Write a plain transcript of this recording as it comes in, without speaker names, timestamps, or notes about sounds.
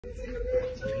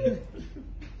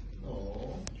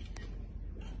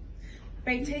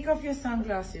Babe, take off your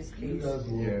sunglasses, please. Yes.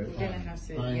 You're gonna have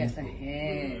to. Yes,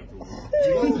 ahead.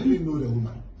 You guys even know the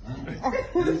woman.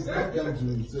 It's not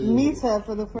them to say. Meet her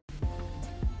for the first.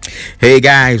 Hey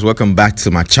guys, welcome back to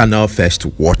my channel, First to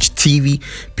Watch TV.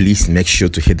 Please make sure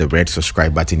to hit the red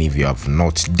subscribe button if you have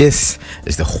not. This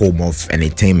is the home of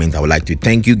entertainment. I would like to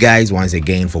thank you guys once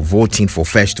again for voting for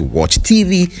First to Watch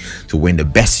TV to win the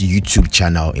best YouTube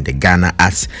channel in the Ghana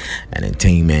Arts and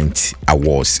Entertainment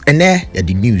Awards. And there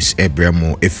the news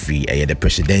Ebremo Efri, the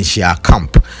presidential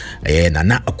camp.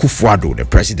 Nana Akufo Addo, the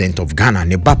president of Ghana,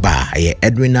 ne baba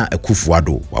Edwina Akufo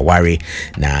Addo waware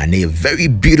na a very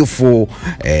beautiful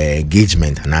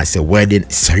engagement and as a wedding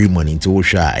ceremony to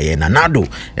Osha Nanado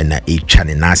and a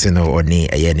channel national or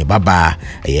ne baba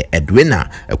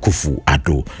Edwina Akufo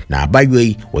Addo. Now by the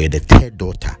way, we're the third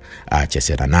daughter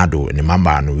Chese Nanado and the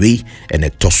mama and we and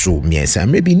a tosso miensa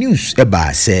maybe news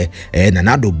about say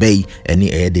Nanado Bay and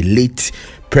the late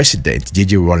President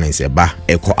JJ Rawlings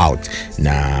echo out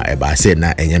na say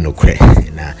na no kre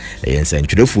na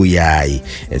ensentwerefo yai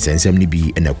ensensem ni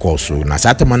bi na course na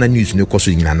satamana news no course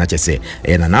nyina na chese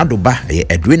na nadoba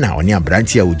Edwina oni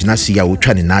abranti a ogina si ya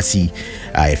otwa ne nasi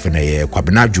efena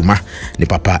Kwabena Jumah ne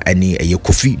papa ani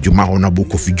Kofi Jumah honorable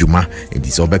Kofi Jumah edi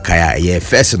so bekaya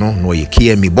first no ye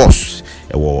KME boss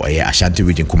ewo Ashanti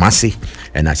region Kumasi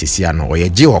and asisia no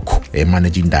Jiok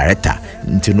managing director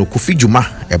nti no Kofi Jumah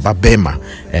bema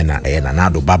na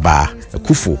nado baba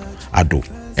Akufo Addo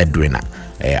Edwina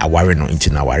aware no nti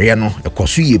na ware no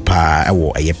ekoso ye pa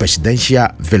ewo presidential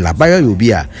villa bayo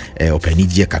yobi a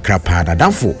opanidie kakra pa na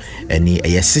danfo eni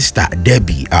sister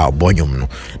Debbie bonyum no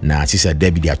na sister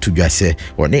Debbie dia tudwa se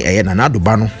oni na nado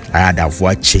ba no danfo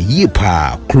a ye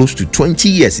pa close to 20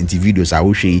 years into videos a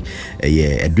wo hwe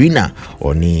Edwina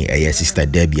oni sister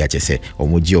Debbie a chese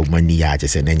omoji omani ya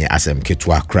chese nenye asem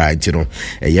ketwa cry nti no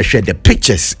share the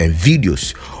pictures and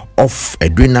videos of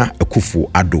Edwina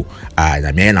Akufo Addo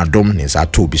na me na dom ne sa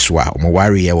to biswa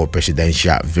omware ye wo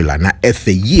presidential villa na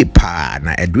ye pa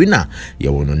na Edwina ye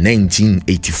wo no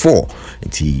 1984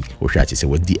 nti o hwa che se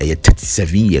wodi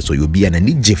 37 years so you be an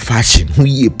nije fashion hu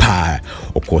ye pa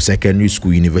o secondary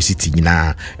school university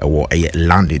nyina wo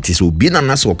land it so bi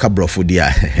na so ka brofo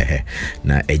dia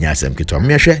na enya asem keto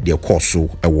me hwe de course wo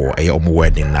omo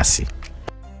wedding nasi.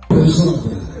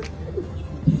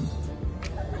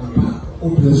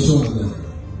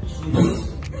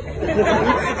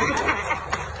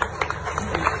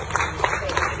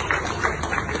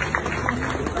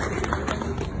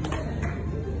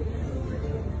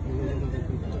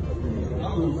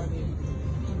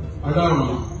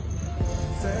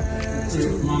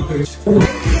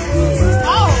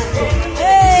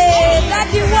 Hey,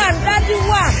 daddy one.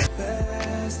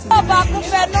 Oh,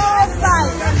 Akufo no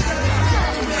side.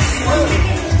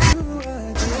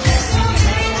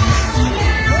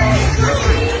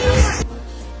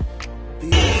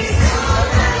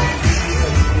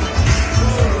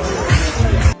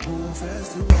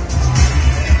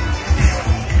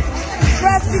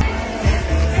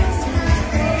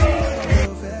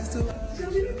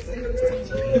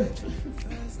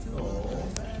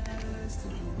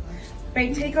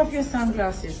 Babe, take off your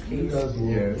sunglasses, please. Yes.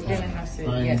 You're gonna have to.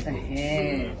 Yes,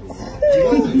 ahead. You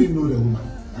guys even know the woman.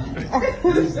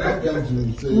 It's not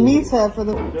them to say. Meet her for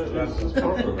the. That's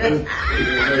proper.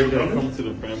 You don't come to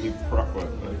the family proper.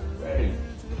 Like, hey.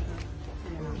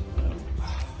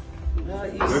 Well,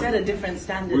 you set a different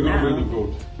standard We're not now. really good.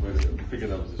 We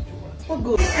figured that was just too much. What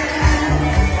good?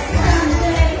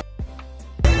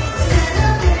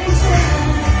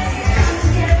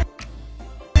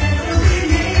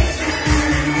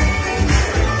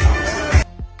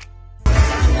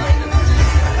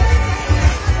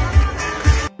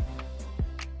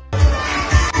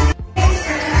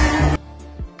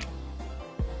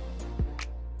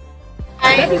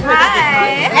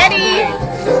 Hi,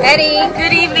 Eddie.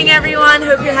 Good evening, everyone.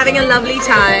 Hope you're having a lovely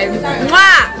time.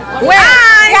 Mwah! Where?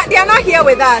 Hi. They're not here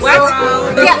with us. What?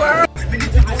 So, yeah.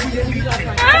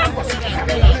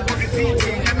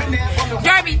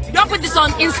 Derby, don't put this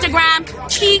on Instagram,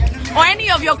 Cheek, or any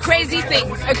of your crazy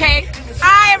things, okay?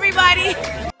 Hi, everybody.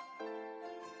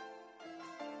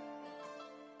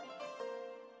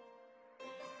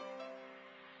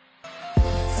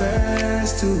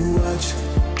 First to watch,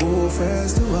 oh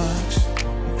first to watch,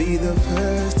 be the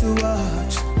first to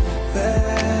watch,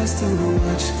 first to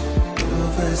watch, oh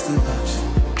first to watch,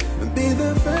 be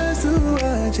the first to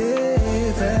watch,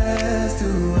 yeah, first to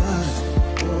watch,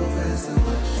 oh first to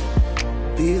watch,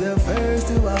 be the first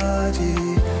to watch,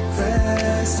 yeah,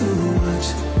 first to watch,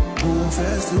 oh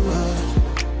first to watch,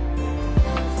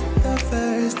 the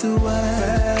first to watch,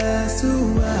 first to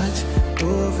watch,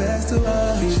 oh first to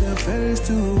watch, be the first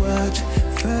to watch,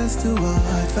 first to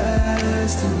watch,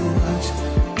 first to watch,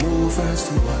 oh first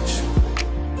to watch,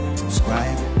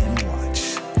 subscribe and watch,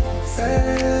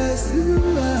 first to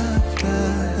watch,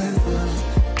 first to watch.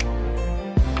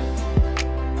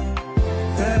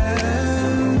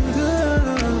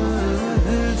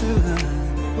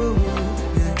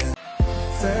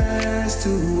 First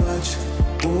to watch,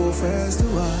 oh first to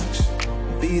watch,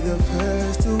 be the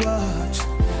first to watch,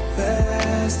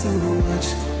 first to watch,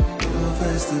 oh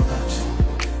first to watch,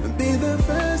 be the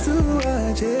first to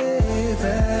watch, yeah,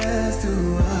 first to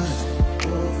watch,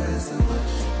 oh first to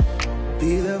watch,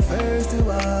 be the first to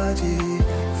watch, yeah,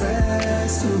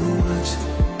 first to watch,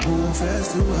 oh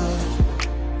first to watch.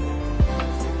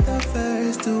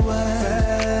 First to watch,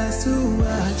 first to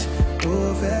watch,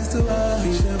 oh first to watch,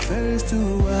 be the first to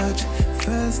watch,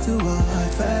 first to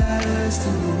watch, first to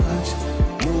watch,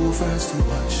 oh first to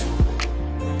watch,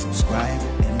 subscribe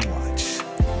and watch,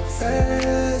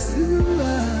 first to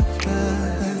watch,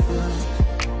 first to watch,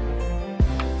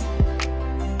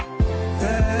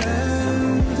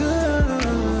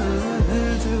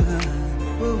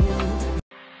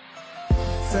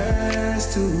 first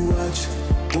to watch,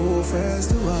 oh first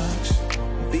to watch,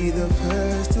 be the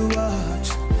first to watch,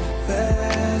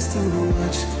 first to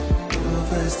watch, oh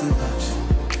first to watch,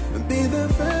 be the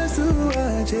first to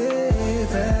watch, yeah,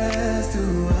 first to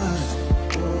watch,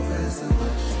 oh first to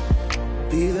watch,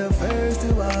 be the first to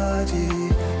watch,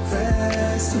 yeah,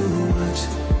 first to watch,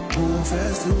 oh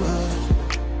first to watch.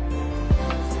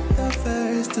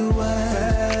 First to watch,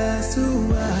 first to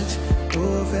watch,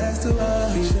 oh first to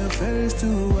watch, be the first to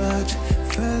watch,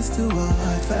 first to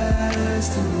watch,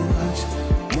 first to watch,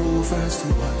 oh first to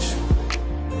watch,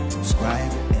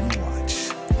 subscribe and watch,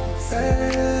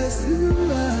 first to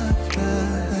watch,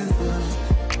 first to watch,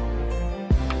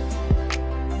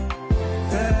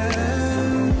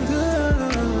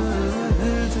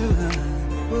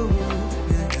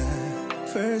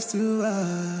 first to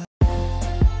watch.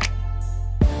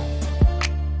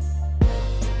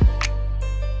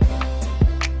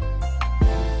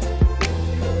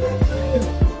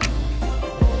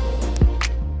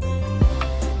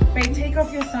 Take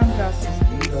off your sunglasses,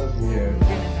 please. Yeah.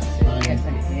 Yes, I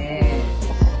did.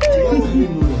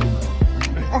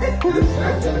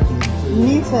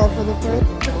 Meet her for the first.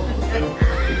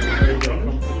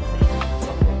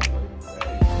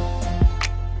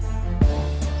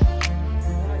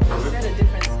 Set a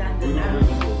different standard now.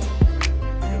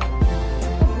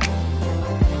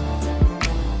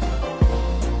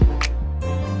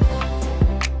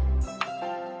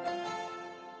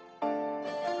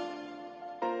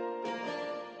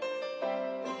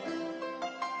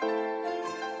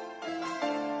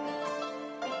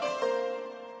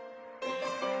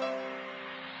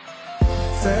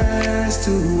 First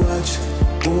to watch,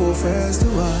 oh first to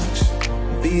watch,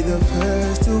 be the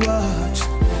first to watch,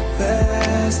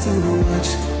 first to watch,